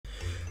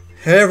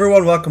Hey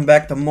everyone, welcome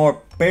back to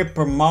more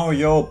Paper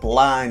Mario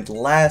Blind.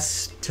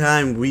 Last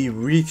time we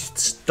reached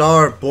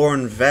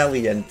Starborn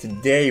Valley and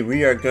today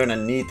we are gonna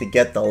need to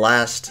get the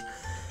last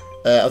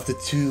of the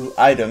two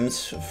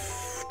items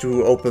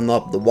to open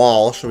up the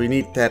wall. So we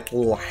need that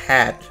little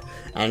hat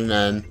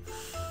and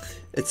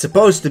it's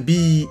supposed to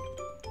be,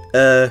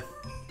 the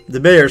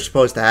mayor's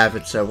supposed to have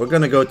it, so we're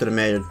gonna go to the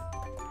mayor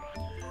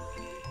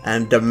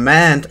and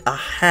demand a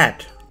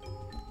hat.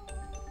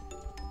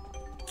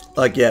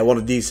 Like, yeah, one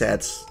of these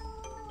hats.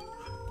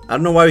 I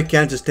don't know why we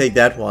can't just take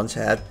that one's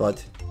hat,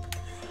 but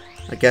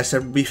I guess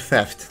that would be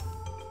theft.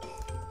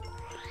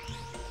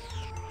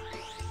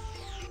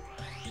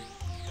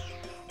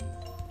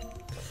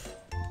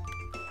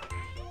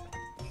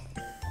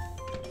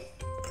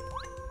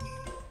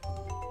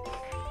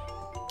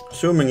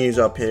 Assuming he's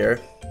up here.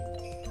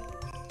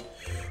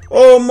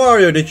 Oh,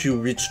 Mario, did you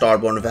reach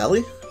Starborn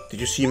Valley? Did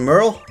you see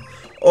Merle?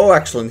 Oh,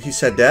 excellent, he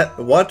said that.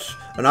 What?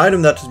 An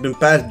item that has been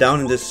passed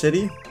down in this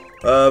city?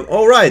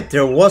 Oh right,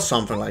 there was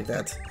something like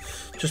that.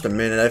 Just a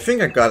minute, I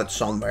think I got it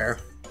somewhere.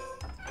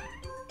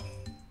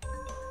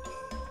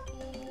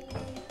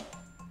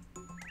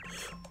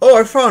 Oh,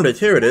 I found it,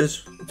 here it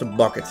is. It's a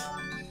bucket.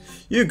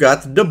 You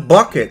got the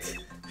bucket.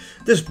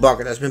 This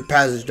bucket has been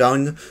passed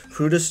down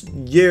through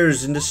the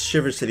years in the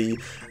Shiver City.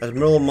 As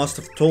Merle must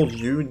have told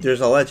you, there's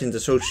a legend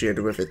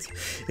associated with it.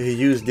 If you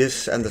use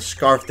this and the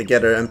scarf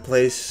together and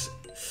place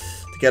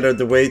together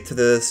the way to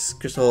the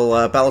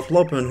crystal palace will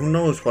open. Who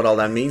knows what all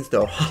that means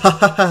though.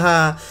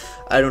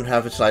 I don't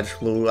have a slightest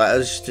clue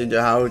as to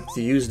how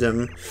to use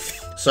them.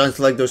 Sounds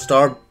like those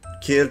star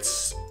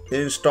kids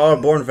in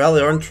Starborn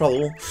Valley are in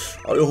trouble.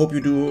 I hope you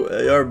do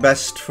your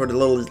best for the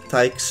little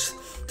tykes.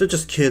 They're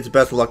just kids,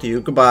 best of luck to you.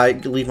 Goodbye,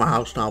 leave my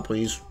house now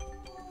please.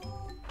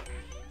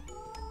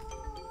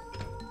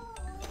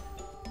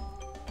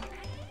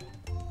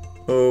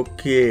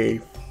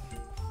 Okay.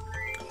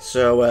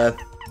 So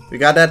we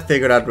got that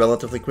figured out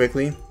relatively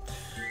quickly.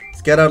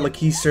 Let's get out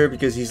Lakeezer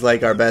because he's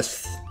like our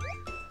best.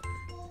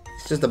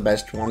 He's just the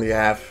best one we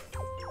have.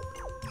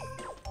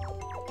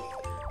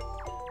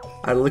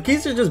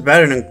 Lakeezer is just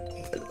better than,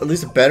 at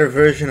least a better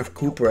version of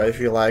Cooper, I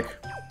feel like.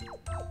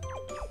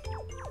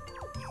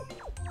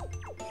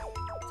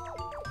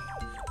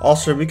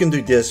 Also, we can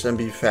do this and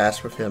be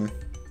fast with him.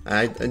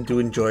 I do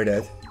enjoy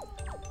that.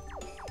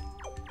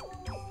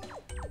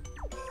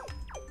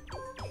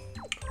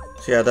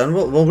 So yeah, then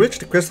we'll reach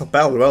the Crystal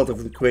Palace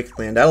relatively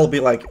quickly, and that'll be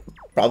like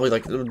probably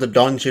like the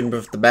dungeon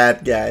with the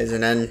bad guys,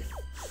 and then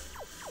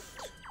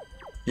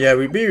yeah,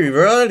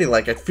 we're already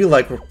like, I feel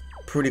like we're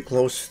pretty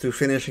close to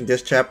finishing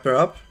this chapter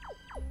up.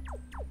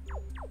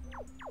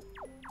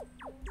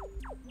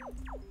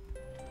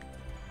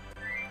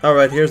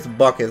 Alright, here's the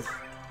bucket.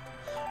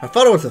 I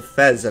thought it was a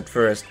fez at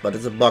first, but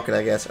it's a bucket,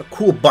 I guess. A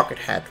cool bucket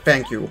hat,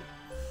 thank you.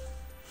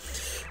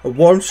 A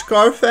warm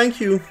scarf, thank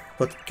you.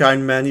 What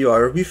kind man you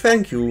are, we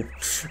thank you.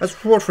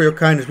 As reward for your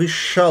kindness, we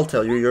shall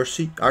tell you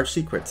our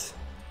secret.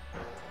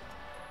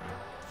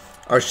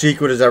 Our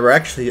secret is that we're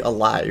actually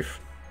alive.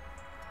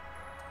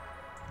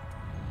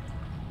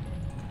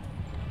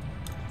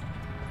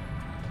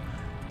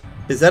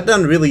 Is that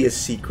then really a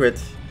secret?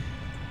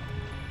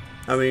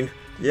 I mean,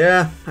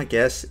 yeah, I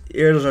guess.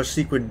 Here's our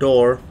secret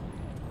door.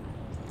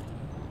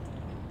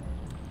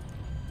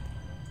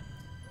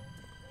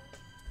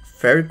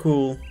 Very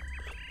cool.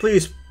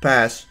 Please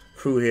pass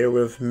through here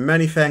with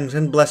many thanks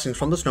and blessings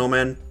from the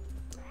snowman.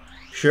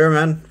 Sure,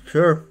 man.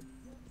 Sure.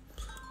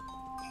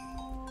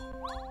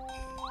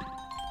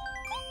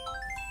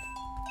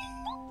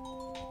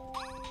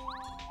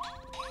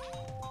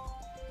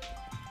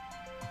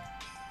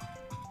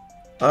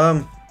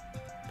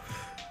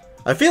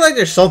 I feel like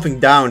there's something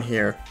down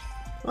here.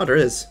 Oh, there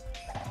is.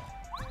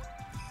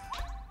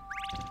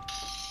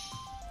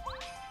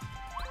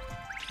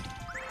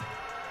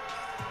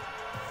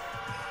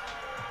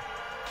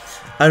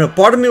 I know,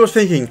 part of me was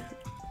thinking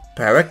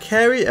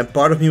Paracarry, and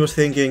part of me was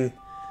thinking,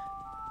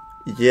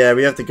 yeah,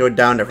 we have to go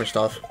down there for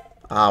stuff.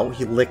 Ow,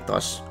 he licked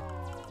us.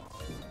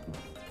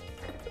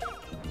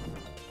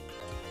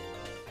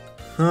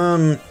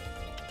 How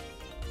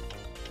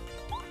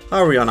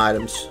are we on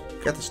items?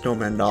 Get the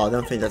snowman doll, I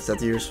don't think that's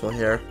that useful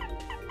here.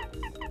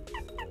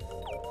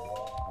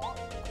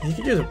 You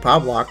could use a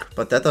power block,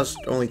 but that does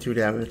only 2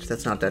 damage,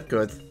 that's not that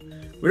good.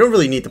 We don't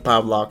really need the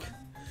power block.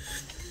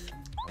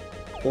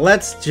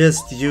 Let's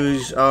just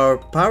use our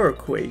Power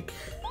Quake.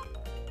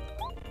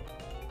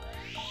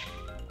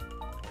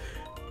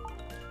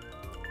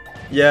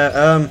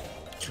 Yeah,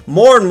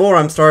 more and more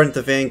I'm starting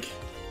to think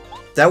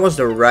that was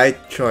the right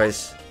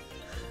choice.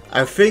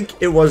 I think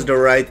it was the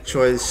right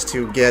choice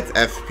to get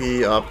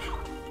FP up.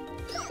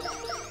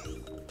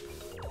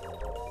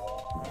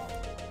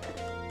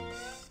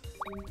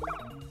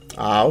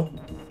 Ow.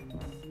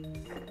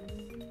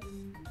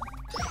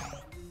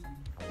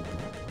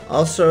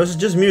 Also, it's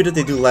just muted,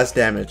 they do less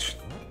damage.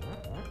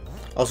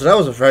 Also, that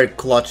was a very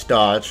clutch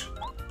dodge.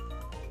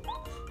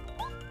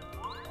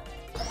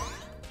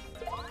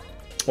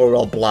 Or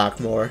I'll block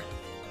more.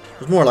 It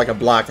was more like a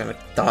block than a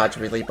dodge,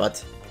 really,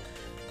 but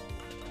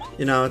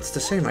You know, it's the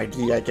same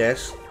idea, I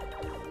guess.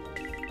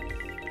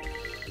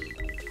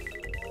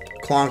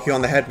 Clonk you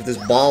on the head with this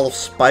ball of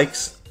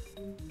spikes.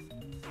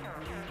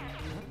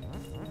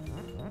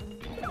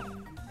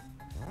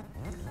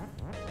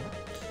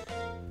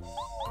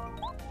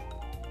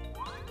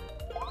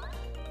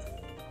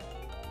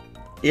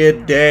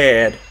 You're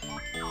dead.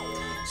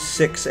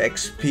 6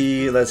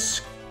 XP,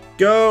 let's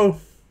go.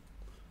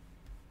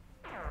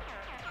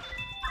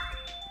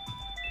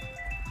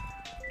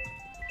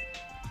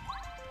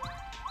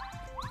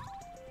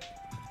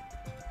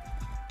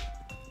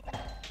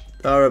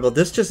 Alright, but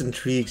this just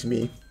intrigues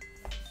me.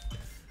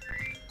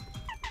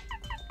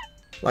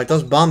 Like,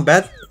 does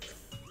Bombat...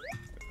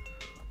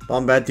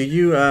 Bombat, do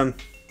you,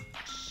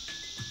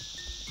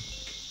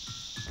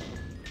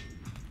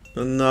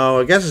 No,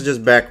 I guess it's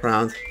just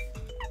background.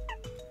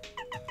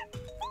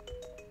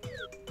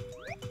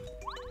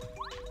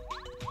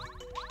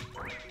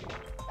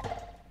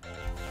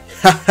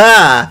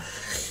 Haha!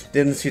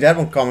 Didn't see that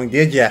one coming,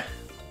 did ya?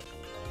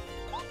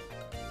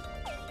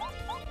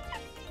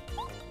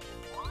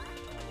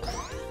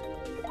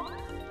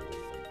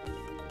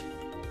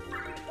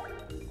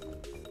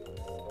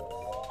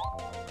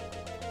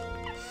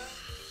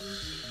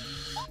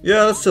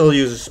 Yeah, let's still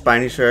use a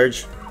Spiny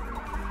Surge.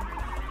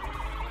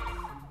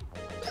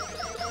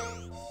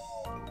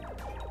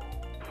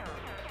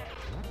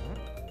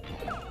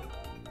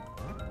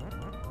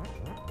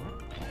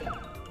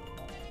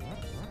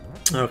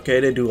 Okay,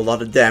 they do a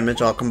lot of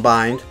damage all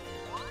combined.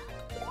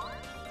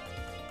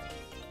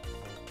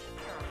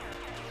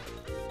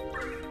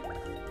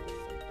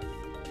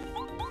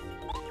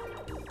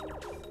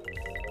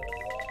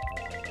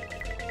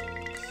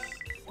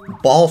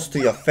 Balls to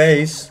your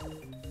face.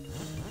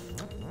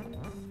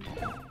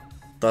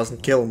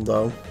 Doesn't kill him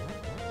though.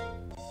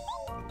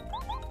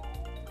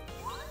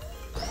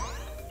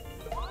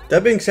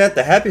 That being said,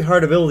 the Happy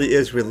Heart ability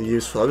is really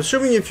useful. I'm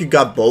assuming if you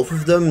got both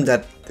of them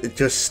that it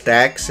just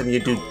stacks and you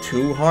do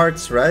 2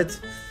 hearts, right?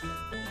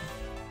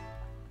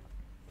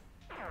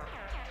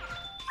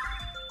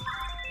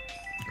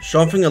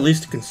 Something at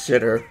least to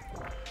consider.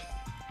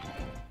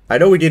 I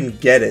know we didn't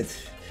get it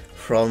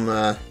from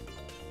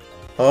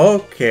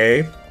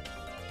okay.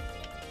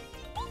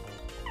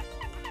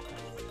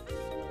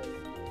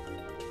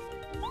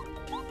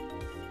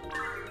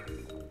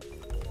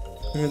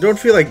 I don't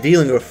feel like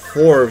dealing with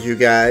 4 of you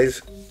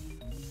guys.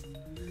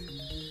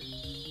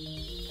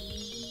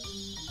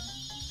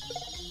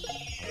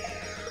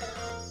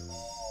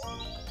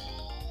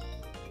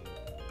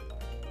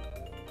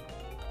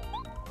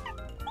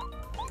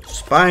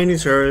 Spiny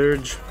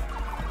Surge.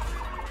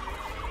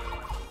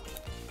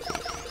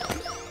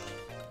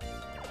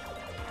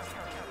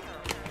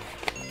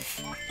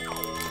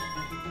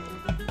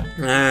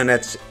 And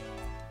that's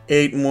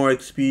 8 more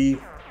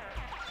XP.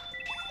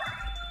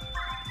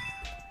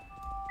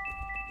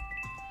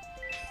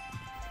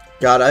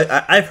 God,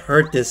 I've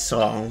heard this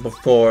song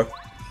before.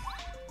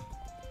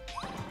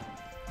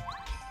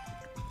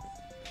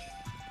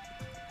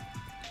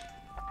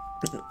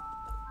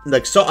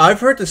 Like, so I've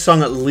heard this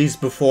song at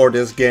least before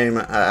this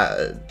game.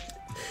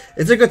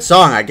 It's a good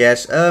song, I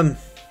guess.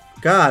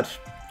 God,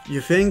 you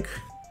think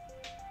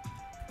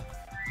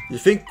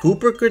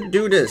Cooper could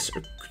do this?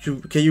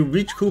 Can you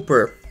reach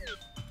Cooper?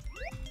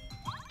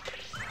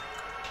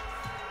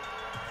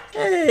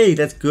 Hey,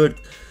 that's good.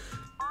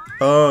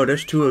 Oh,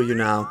 there's 2 of you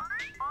now.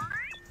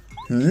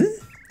 Hmm?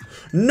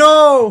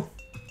 No!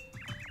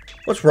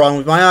 What's wrong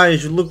with my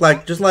eyes? You look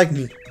like just like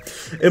me.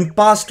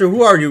 Imposter,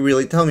 who are you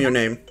really? Tell me your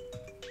name.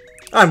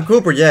 I'm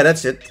Cooper, yeah,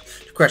 that's it.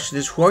 The question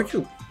is, who are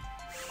you?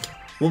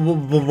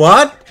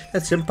 What?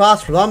 That's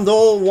impossible. I'm the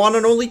one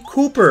and only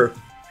Cooper.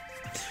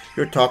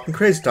 You're talking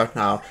crazy talk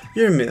now.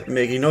 You're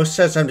making no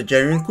sense. I'm the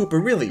genuine Cooper,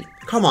 really.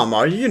 Come on,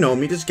 Mario, you know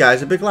me. This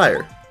guy's a big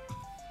liar.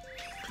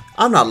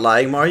 I'm not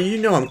lying, Mario. You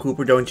know I'm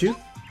Cooper, don't you?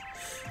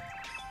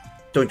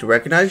 Don't you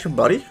recognize your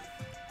buddy?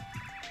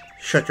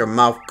 Shut your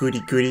mouth, goody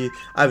goody.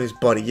 I'm his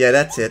buddy. Yeah,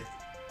 that's it.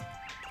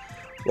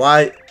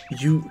 Why,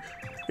 you're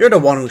the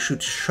one who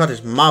should shut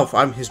his mouth.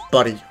 I'm his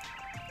buddy.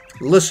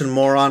 Listen,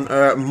 moron.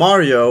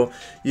 Mario,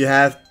 you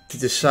have to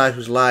decide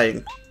who's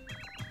lying.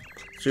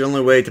 It's the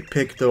only way to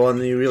pick the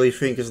one you really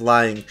think is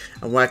lying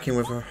and whack him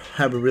with a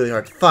hammer really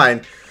hard.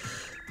 Fine.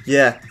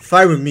 Yeah,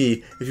 fine with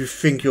me. If you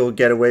think you'll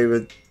get away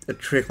with a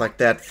trick like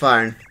that,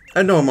 fine.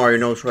 I know Mario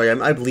knows who I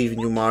am. I believe in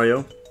you,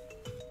 Mario.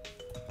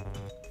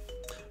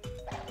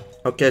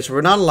 Okay, so we're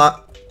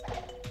not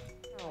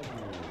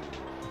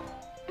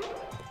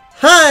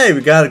Hey,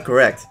 we got it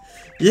correct.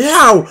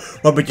 Yeah!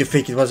 What would you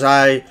think it was?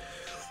 I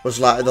was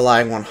the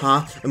lying one,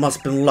 huh? It must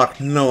have been luck.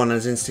 No one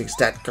has instincts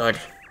that good.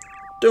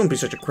 Don't be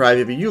such a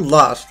crybaby. You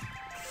lost.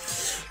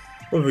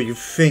 What were you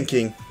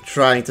thinking,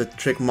 trying to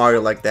trick Mario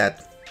like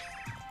that?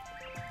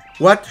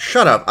 What?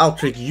 Shut up. I'll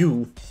trick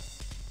you.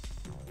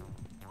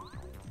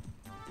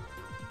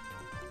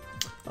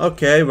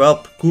 Okay,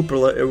 well,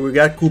 Cooper. We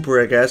got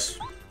Cooper, I guess.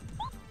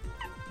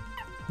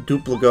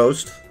 Dupla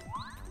Ghost.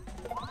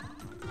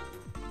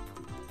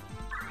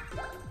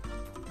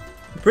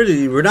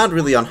 We're not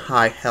really on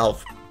high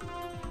health.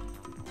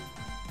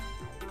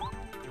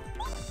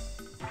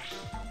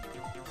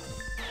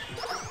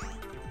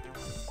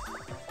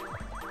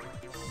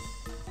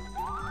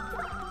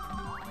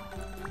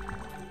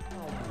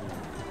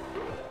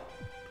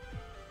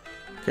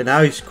 Okay,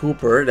 now he's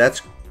Cooper.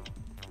 That's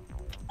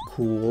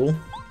cool.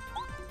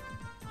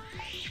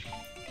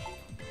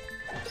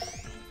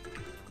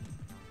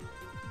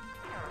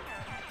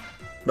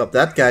 But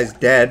that guy's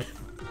dead.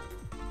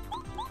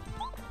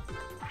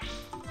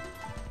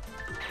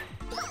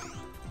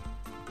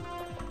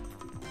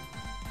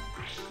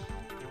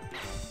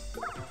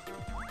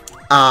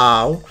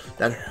 Ow,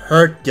 that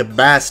hurt, you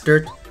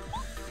bastard.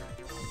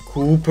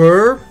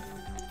 Cooper?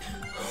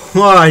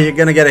 Oh, you're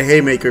gonna get a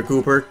haymaker,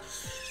 Cooper.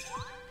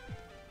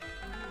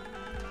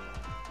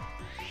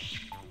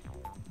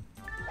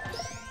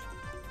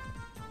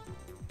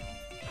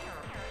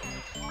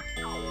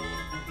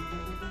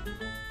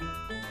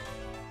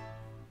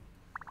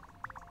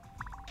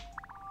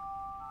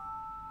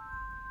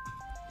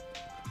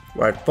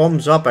 Right,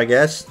 thumbs up, I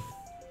guess.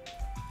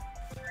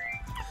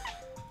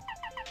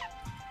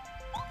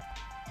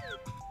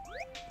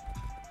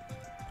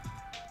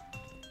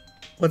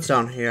 What's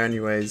down here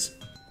anyways?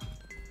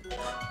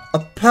 A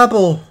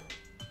pebble!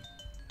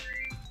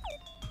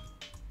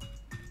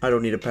 I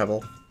don't need a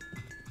pebble.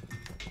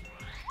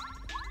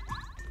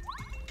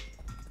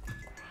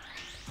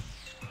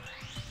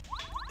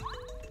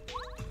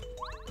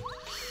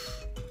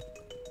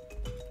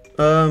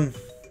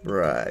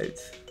 Right.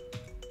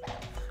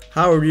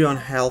 How are you on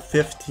health?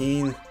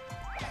 15.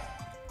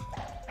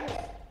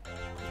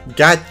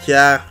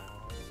 Gotcha!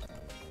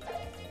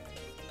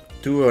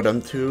 2 of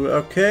them too,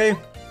 okay.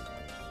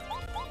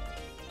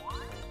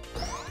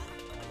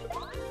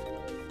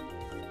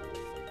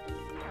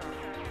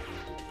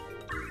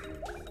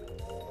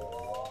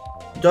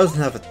 Doesn't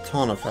have a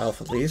ton of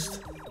health at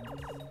least.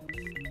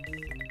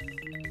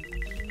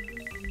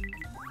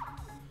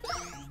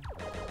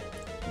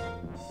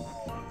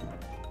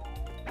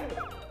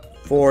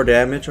 Four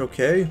damage,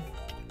 okay.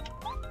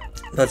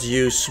 Let's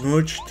use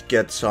Smooch to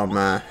get some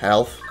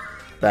health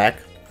back.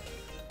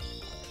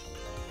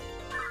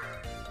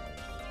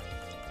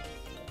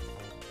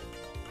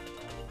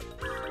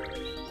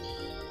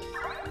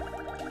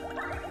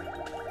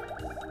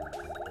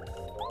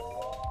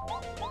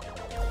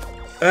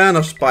 And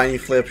a Spiny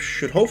Flip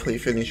should hopefully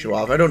finish you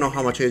off. I don't know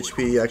how much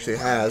HP he actually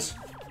has.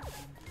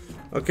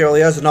 Okay, well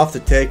he has enough to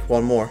take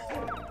one more.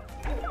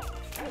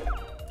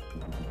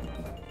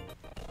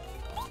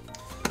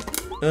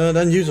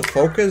 Then use a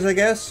focus, I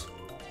guess.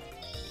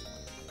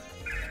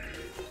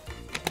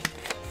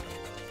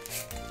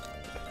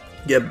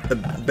 Get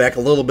back a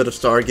little bit of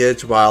star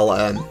gauge while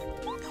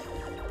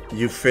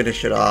you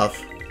finish it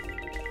off.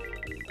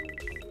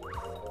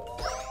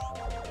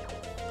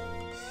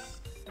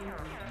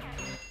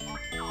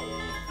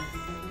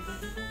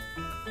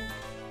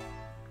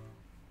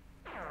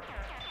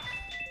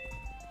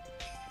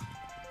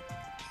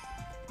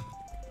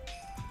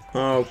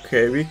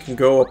 Okay, we can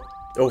go up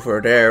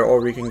over there, or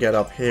we can get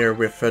up here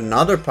with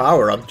another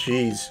power-up,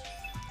 jeez.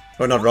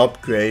 Or another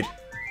upgrade.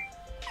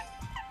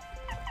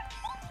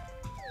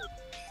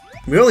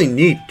 We only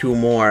need 2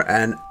 more,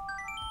 and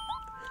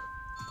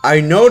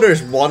I know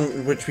there's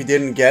one which we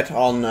didn't get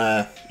on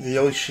the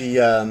Yoshi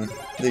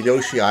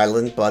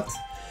Island, but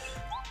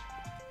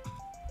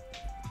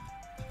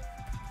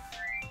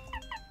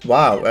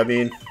wow, I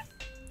mean,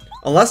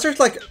 unless there's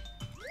like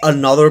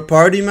another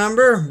party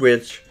member,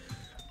 which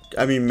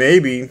I mean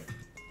maybe.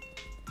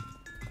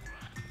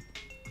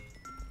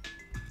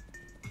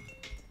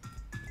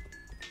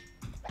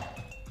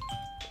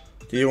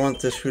 Do you want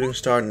this shooting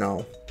star?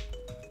 No.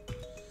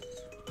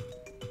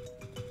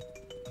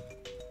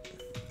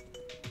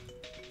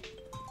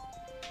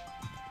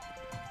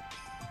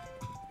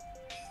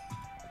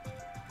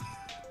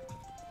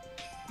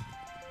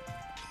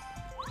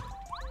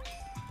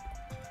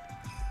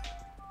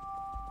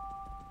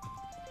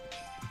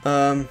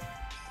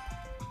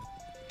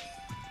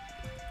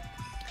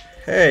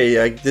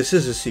 Hey, this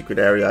is a secret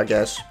area, I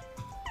guess.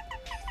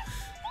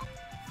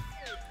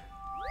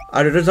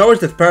 There's always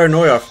that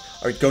paranoia of,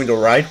 are you going the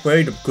right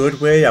way, the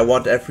good way? I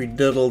want every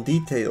little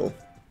detail.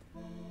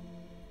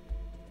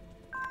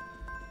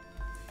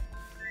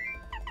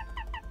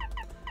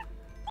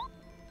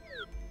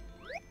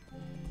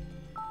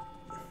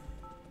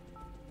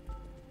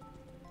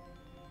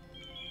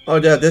 Oh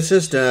yeah, this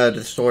is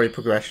the story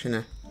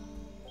progression.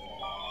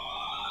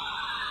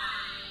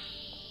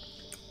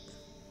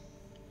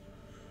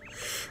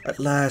 At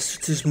last,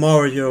 it is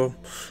Mario.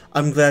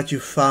 I'm glad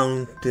you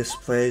found this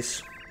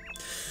place.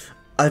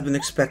 I've been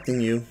expecting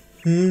you.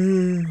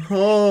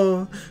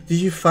 Oh, do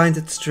you find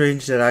it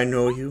strange that I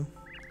know you?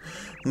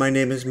 My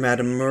name is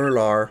Madame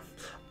Merlar.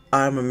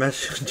 I'm a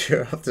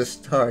messenger of the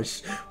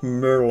stars,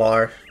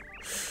 Merlar.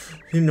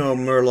 You know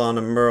Merlon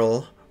and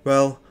Merle.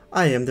 Well,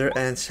 I am their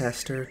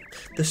ancestor.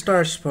 The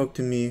stars spoke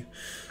to me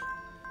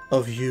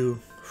of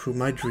you through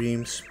my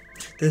dreams.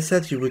 They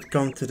said you would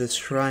come to this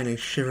shrine in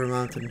Shiver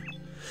Mountain.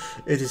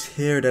 It is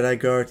here that I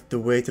guard the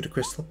way to the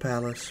Crystal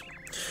Palace.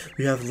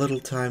 We have little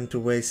time to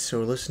waste,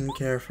 so listen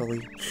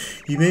carefully.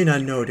 You may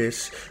not know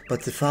this,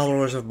 but the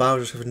followers of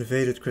Bowser have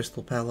invaded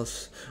Crystal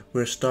Palace,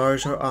 where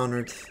stars are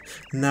honored.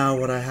 Now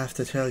what I have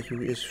to tell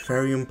you is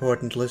very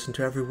important. Listen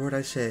to every word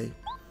I say.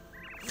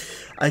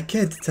 I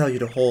can't tell you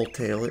the whole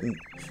tale. In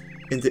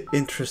the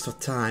interest of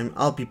time,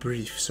 I'll be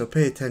brief, so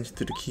pay attention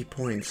to the key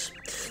points.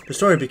 The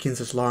story begins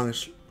as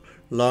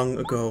long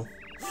ago.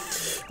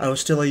 I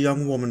was still a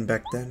young woman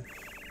back then.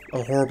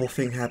 A horrible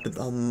thing happened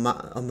on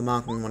the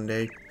mountain one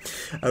day.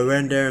 I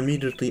ran there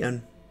immediately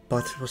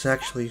but it was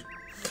actually...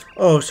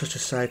 Oh, such a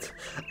sight.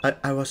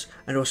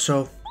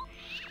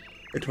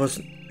 It was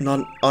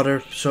none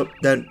other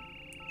than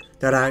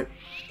that I...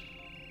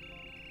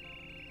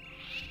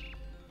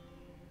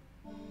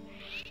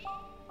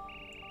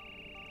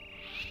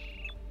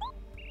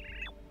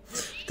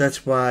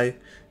 That's why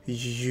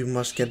you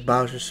must get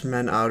Bowser's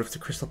men out of the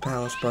Crystal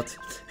Palace, but...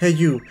 Hey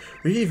you,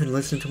 were you even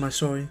listening to my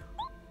story?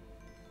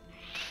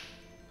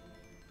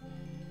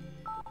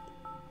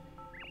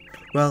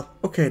 Well,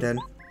 okay then.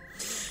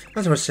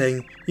 As I was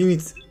saying, you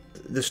need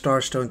the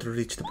Star Stone to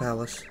reach the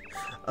palace.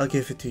 I'll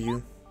give it to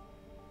you.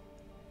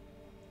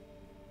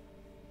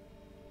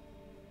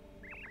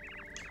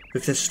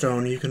 With this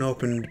stone, you can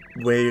open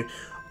the way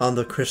on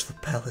the Crystal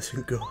Palace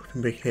and go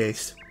in big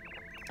haste.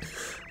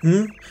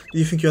 Do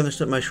you think you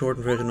understood my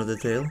shortened version of the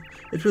tale?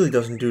 It really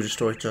doesn't do the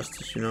story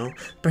justice, you know.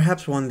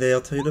 Perhaps one day I'll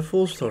tell you the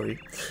full story.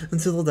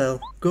 Until then,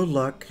 good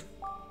luck.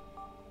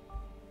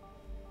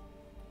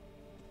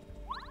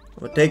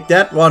 I'll take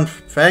that one.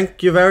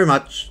 Thank you very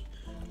much.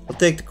 I'll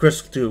take the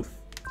crystal too.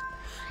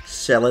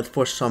 Sell it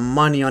for some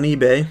money on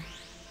eBay.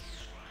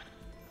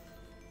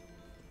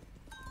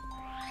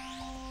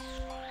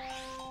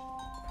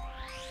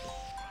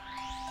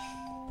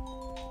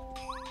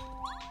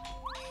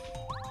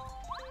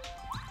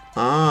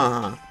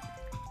 Ah.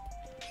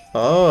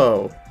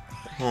 Oh.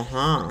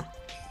 Uh-huh.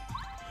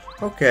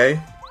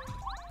 Okay.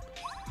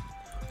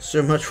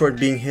 So much for it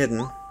being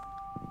hidden.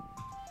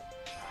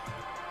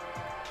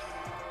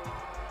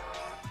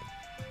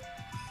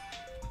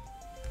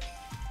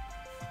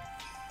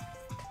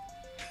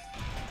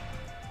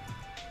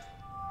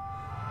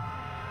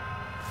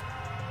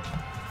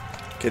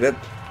 Okay, that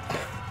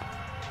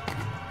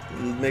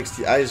makes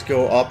the ice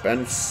go up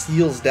and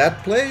seals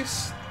that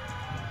place.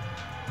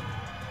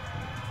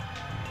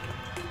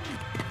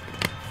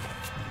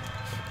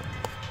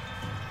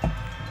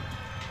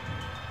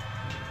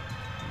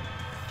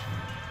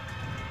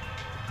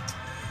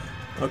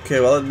 Okay,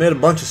 well, it made a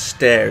bunch of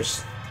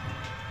stairs.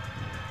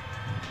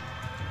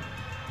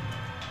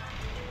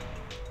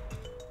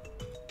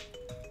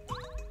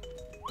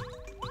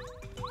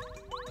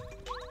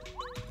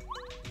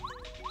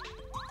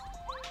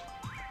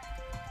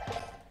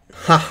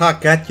 Haha,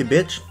 got you,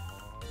 bitch.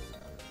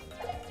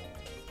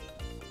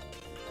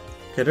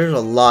 Okay, there's a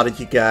lot of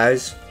you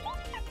guys.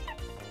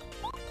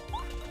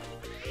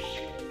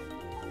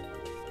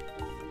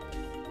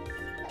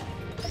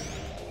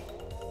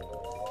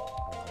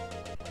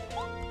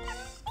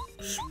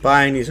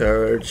 Spiny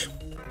Surge.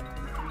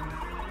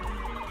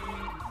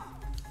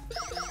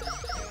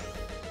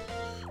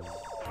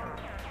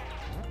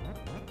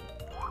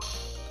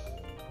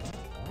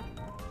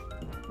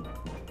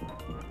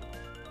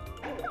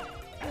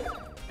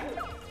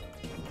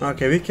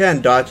 Okay, we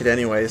can't dodge it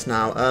anyways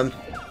now.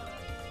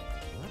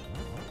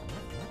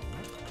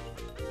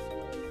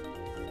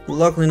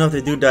 Luckily enough,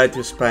 they do die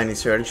to Spiny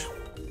Surge.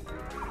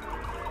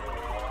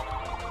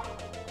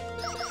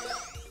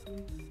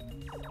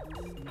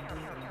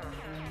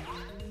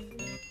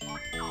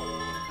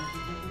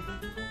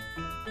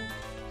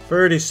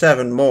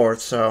 $37 more,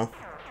 so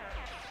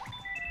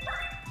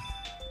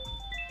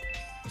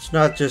it's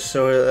not just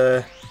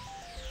so.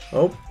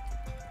 Oh,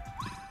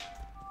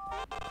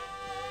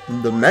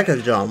 the Mega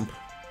Jump.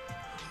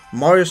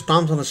 Mario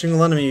stomps on a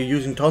single enemy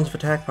using tons of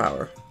attack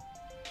power.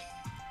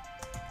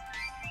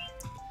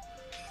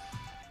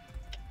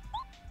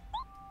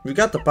 We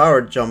got the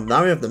power jump.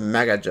 Now we have the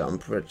Mega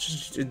Jump,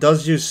 which it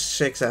does use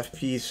 6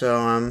 FP.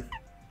 So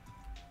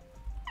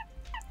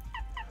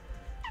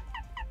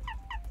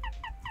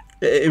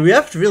we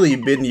haven't really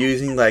been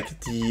using like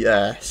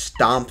the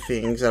stomp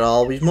things at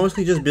all. We've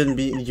mostly just been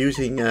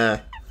using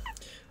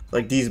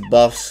like these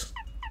buffs.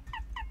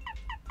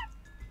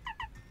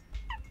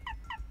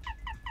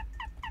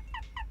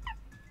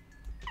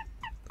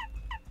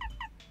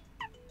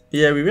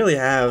 Yeah, we really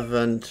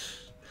haven't.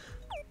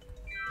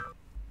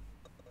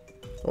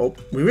 Oh,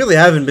 we really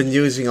haven't been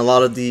using a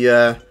lot of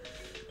the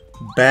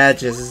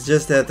badges. It's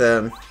just that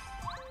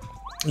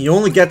you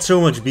only get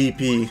so much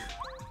BP.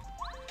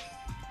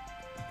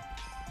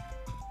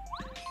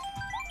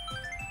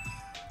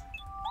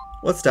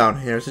 What's down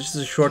here? Is this just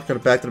a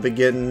shortcut back to the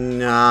beginning?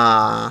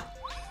 Nah.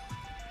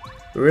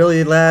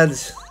 Really,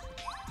 lads?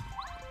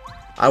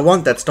 I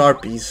want that star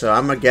piece, so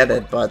I'm gonna get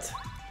it, but...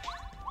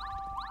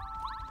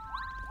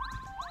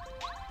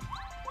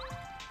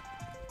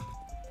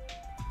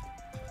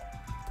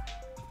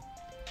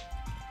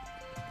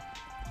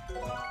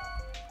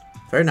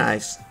 Very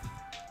nice.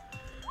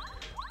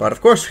 But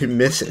of course we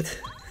miss it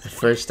the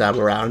first time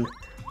around.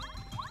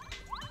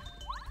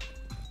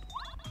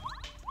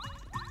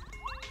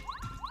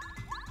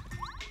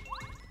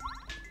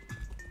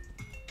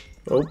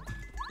 Oh.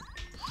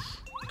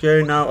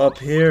 Okay, now up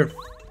here.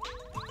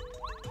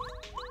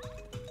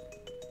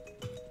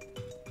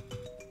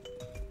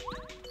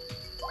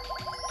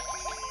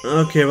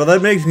 Okay, well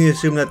that makes me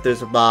assume that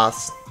there's a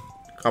boss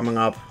coming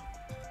up.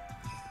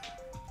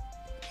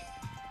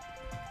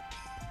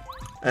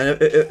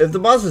 And if the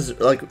boss is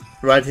like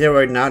right here,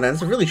 right now, then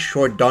it's a really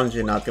short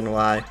dungeon, not gonna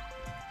lie.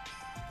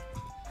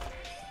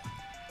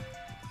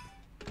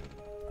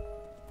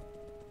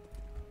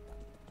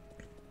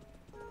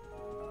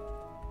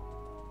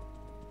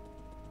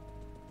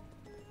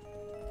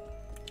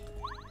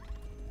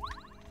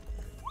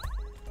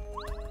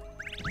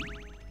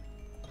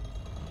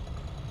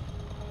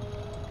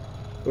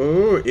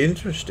 Oh,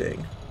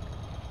 interesting.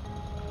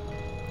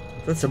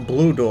 That's a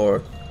blue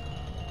door.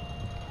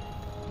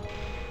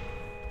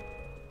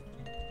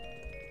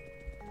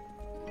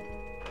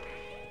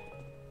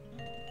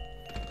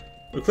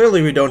 Well,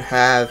 clearly we don't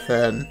have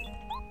the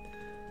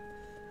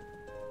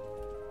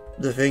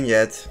thing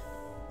yet.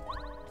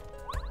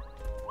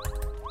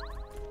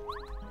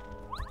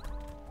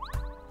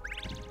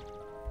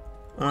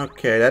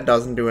 Okay, that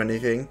doesn't do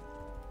anything.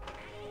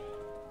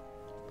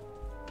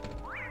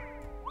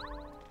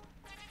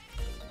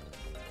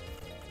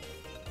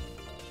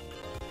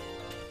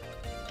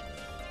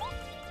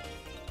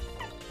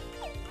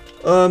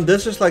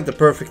 This is like the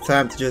perfect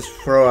time to just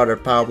throw out our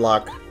power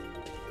block.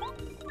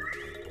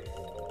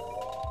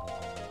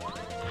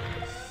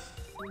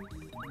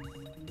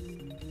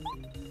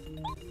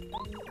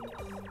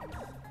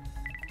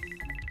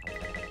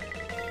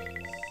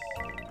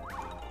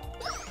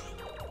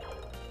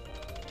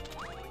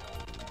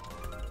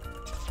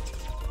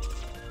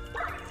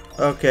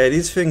 Okay,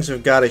 these things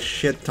have got a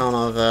shit ton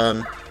of,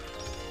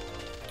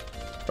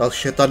 well,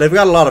 shit ton. They've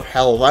got a lot of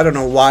health. I don't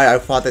know why I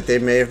thought that they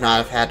may have not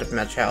have had that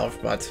much health,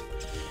 but,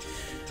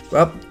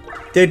 well,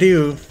 they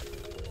do.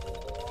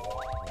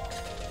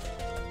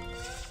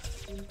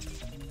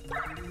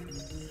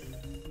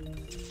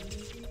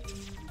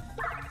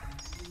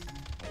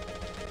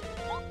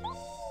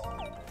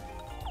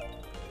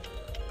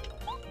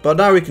 But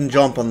now we can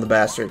jump on the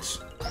bastards.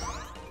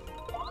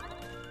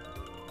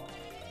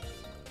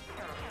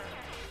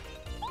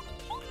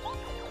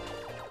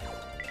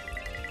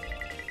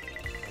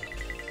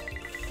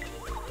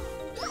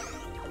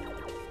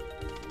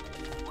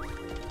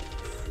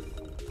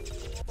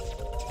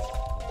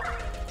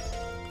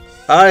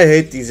 I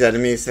hate these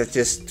enemies that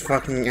just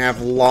fucking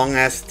have long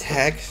ass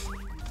attacks.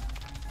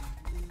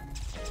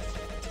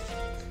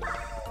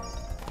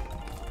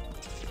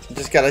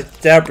 Just gotta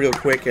stab real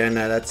quick, and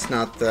that's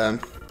not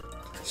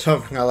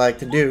something I like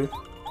to do.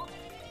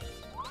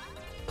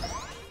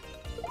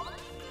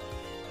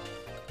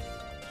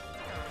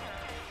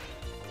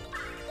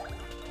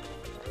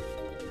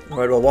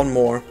 Alright, well, one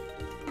more.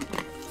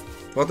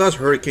 What does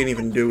Hurricane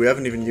even do? We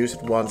haven't even used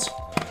it once.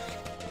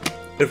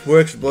 It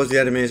works, blows the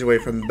enemies away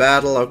from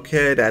battle.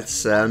 Okay,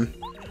 that's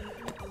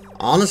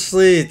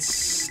honestly,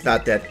 it's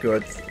not that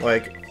good.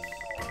 Like,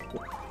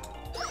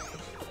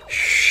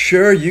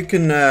 sure, you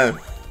can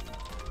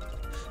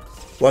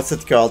what's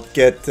it called?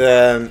 Get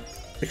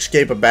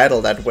escape a battle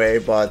that way,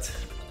 but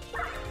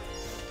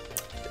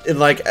in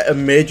like a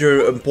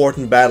major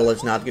important battle,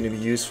 it's not going to be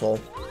useful.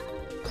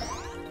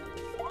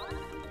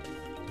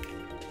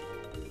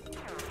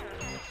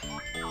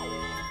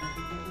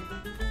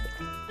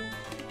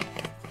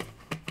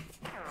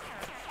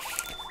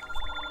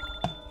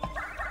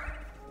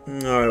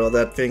 Alright, well,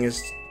 that thing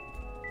is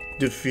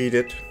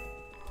defeated.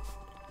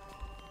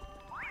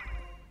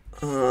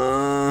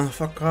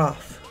 Fuck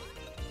off.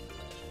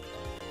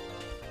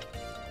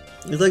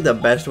 It's like the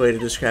best way to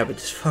describe it,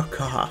 just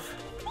fuck off.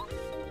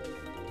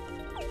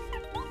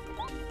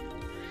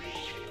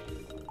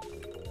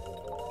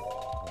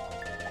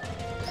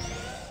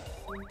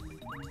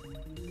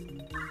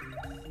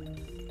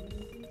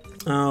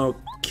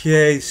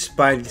 Okay,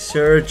 Spidey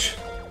Surge.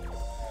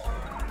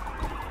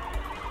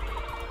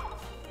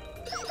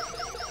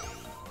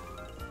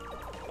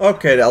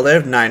 Okay, well, they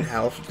have 9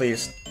 health, at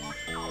least.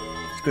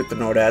 It's good to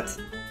know that.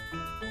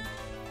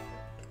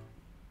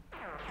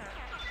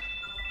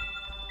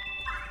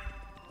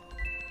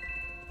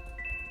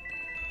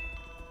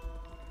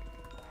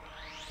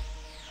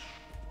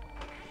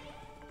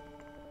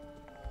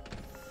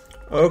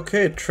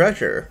 Okay,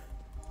 treasure.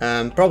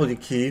 Probably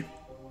key.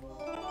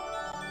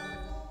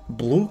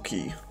 Blue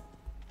key.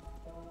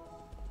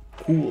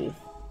 Cool.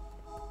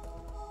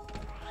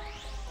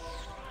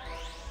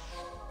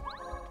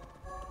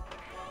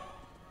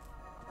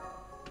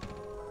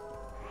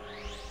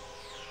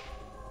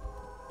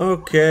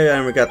 Okay,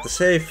 and we got the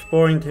save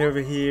point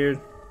over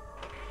here.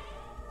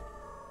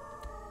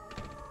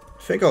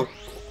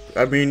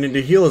 I mean,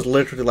 the heal is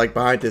literally like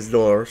behind this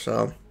door,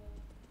 so.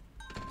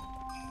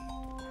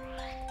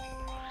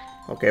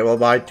 Okay, well,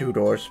 behind 2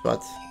 doors,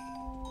 but.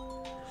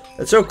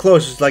 It's so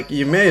close, it's like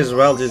you may as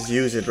well just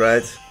use it,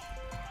 right?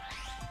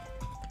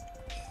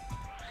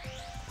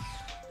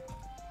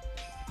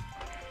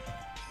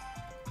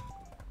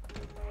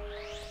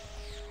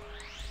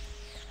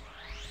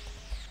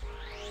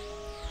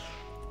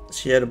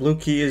 So yeah, the blue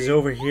key is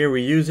over here,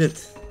 we use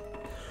it.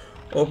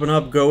 Open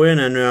up, go in,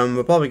 and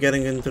we're probably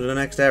getting into the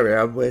next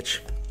area,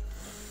 which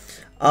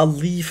I'll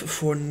leave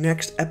for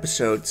next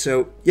episode.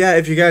 So yeah,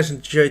 if you guys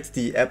enjoyed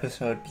the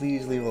episode,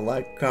 please leave a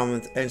like,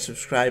 comment, and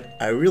subscribe.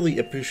 I really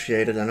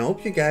appreciate it, and I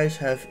hope you guys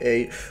have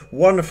a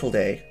wonderful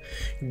day.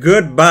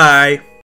 Goodbye.